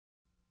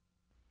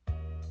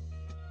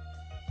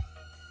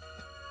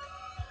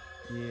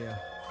Yeah,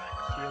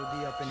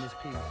 COD up in this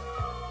piece.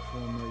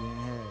 4 million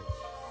heads.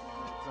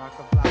 Rock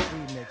a block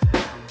remix,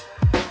 baby.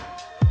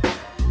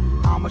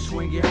 I'ma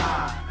swing it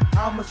high,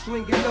 I'ma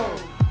swing it low,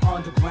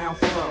 underground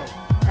flow.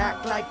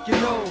 Act like you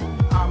know.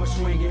 I'ma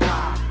swing it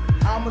high,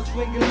 I'ma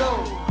swing it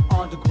low,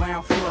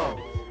 underground flow.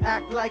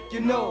 Act like you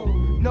know.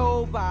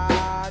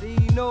 Nobody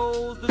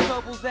knows the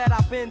troubles that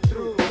I've been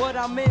through, what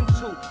I'm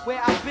into,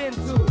 where I've been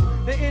to.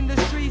 The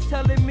industry's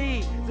telling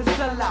me to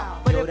sell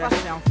out, but Yo, if that I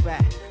sound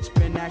fat.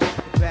 Spin that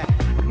shit back.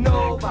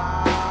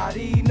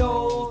 Nobody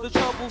knows the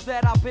troubles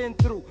that I've been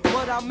through,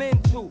 what I'm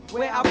into,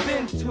 where I've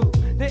been to.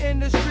 The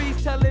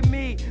industry's telling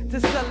me to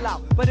sell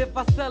out, but if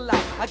I sell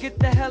out, I get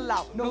the hell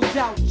out, no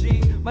doubt,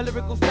 G. My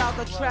lyrical styles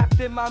are trapped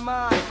in my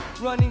mind,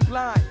 running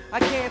blind. I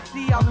can't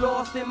see, I'm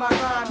lost in my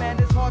rhyme, and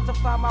it's hard to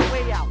find my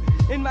way out.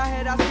 In my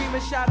head I scream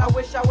and shout, I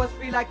wish I was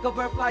free like a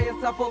bird flying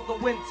south of the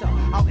winter.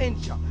 I'll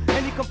injure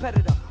any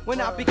competitor.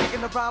 When I be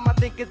kicking the rhyme, I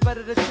think it's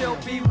better to chill,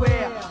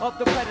 beware of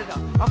the predator.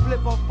 I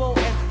flip on full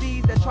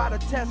MCs that try to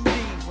test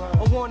these,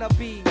 or wanna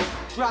be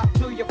drop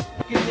to your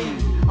fucking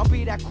knees. I'll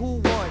be that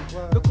cool one,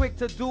 the quick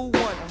to do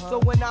one. So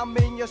when I'm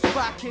in your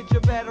spot, kid, you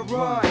better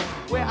run.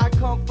 Where I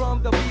come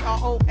from, the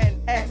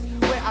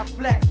BRONX, where I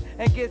flex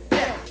and get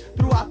sex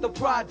throughout the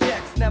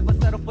projects, never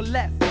settle for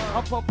less.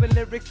 I'm pumping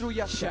lyrics through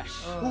your chest.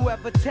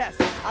 Whoever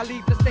tests, I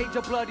leave the stage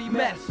a bloody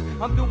mess.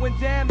 I'm doing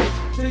damage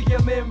to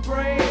your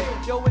membrane.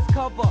 Yo, it's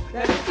cover,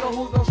 that nigga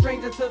who's no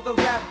stranger to the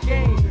rap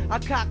game. I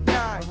cock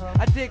nine,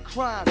 I did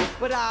crime,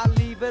 but I'll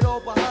leave it all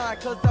behind,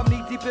 cause I'm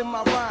knee deep in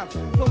my rhymes.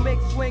 So make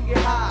swing it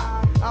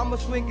high, I'ma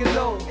swing it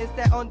low. It's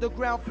that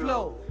underground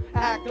flow,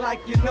 act like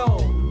you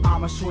know.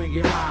 I'ma swing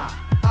it high,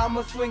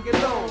 I'ma swing it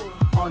low,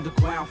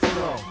 underground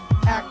flow.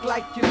 act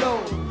like you know.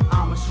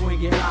 I'ma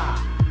swing it high,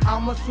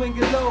 I'ma swing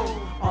it low,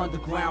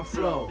 underground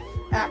flow.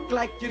 act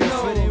like you If it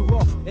know. ain't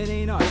rough, it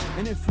ain't us.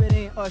 And if it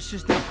ain't us,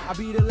 it's them. I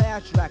be the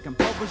last track, and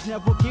brothers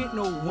never get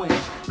no wins.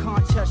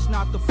 Contest,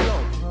 not the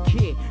flow.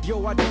 Kid,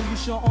 yo, I do you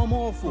something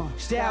awful.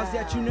 Styles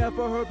that you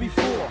never heard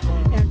before.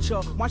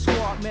 Enter my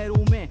squad,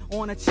 metal men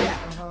on attack.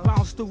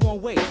 Bounce the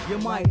wrong way, you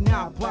might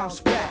not bounce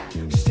back.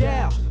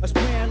 Style, a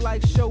span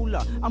like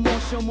Shola. I'm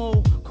on some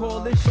old,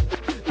 call this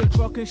the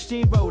drunken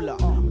steamroller.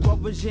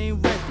 Brothers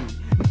ain't ready.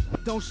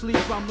 Don't sleep,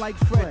 I'm like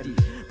Freddy.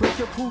 Break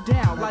your crew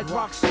down like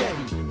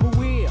Rocksteady.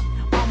 Beware,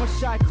 I'm a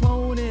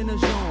cyclone in the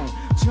zone.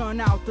 Turn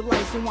out the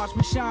lights and watch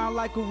me shine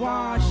like a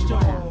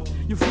rhinestone.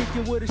 You're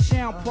freaking with a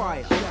sound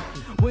prior.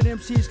 When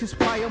MCs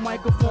conspire,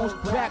 microphones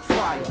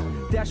backfire.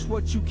 That's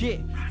what you get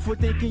for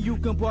thinking you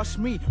can bust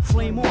me.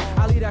 Flame on,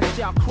 I leave that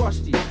shit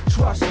crusty.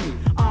 Trust me,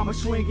 I'ma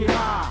swing it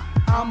high,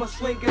 I'ma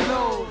swing it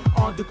low,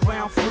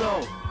 underground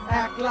flow.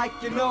 act like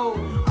you know.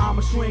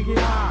 I'ma swing it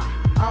high,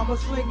 I'ma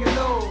swing it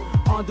low,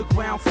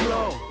 underground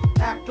flow.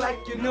 act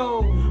like you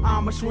know.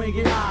 I'ma swing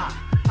it high,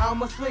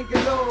 I'ma swing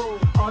it low,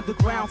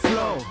 underground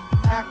flow.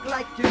 act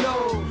like you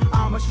know.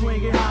 I'ma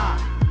swing it high,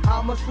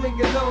 I'ma swing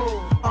it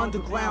low,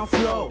 underground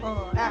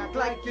flow. act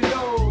like you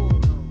know.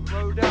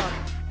 Word up,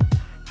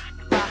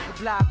 Rock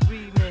the Block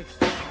remix.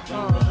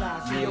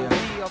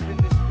 COD up in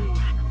this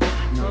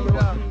beat. Word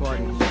up,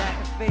 Latin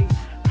face,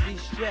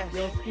 de-stress,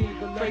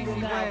 crazy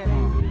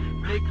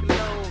win, Nick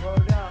Low.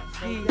 Word up,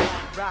 Ski,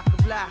 Rock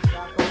the Block.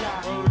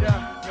 Word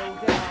up,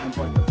 And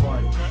but the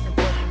party. nothing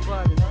but the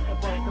butter,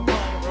 nothing but the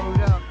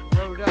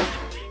butter. Word up.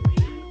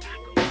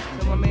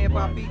 To my man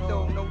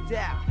Bobito, no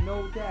doubt,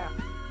 no doubt.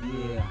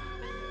 Yeah.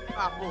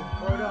 Papo,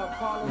 word up,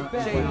 Carlos Nothing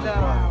Bell. but J the Love,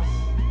 party.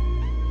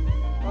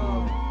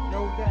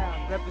 no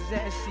doubt.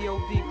 Representing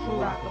COD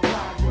crew, rock the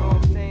block, you know what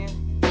I'm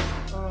saying?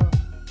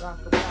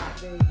 Rock the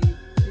block, baby.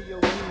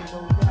 COD,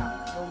 no doubt,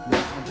 no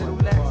doubt. Little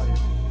Latin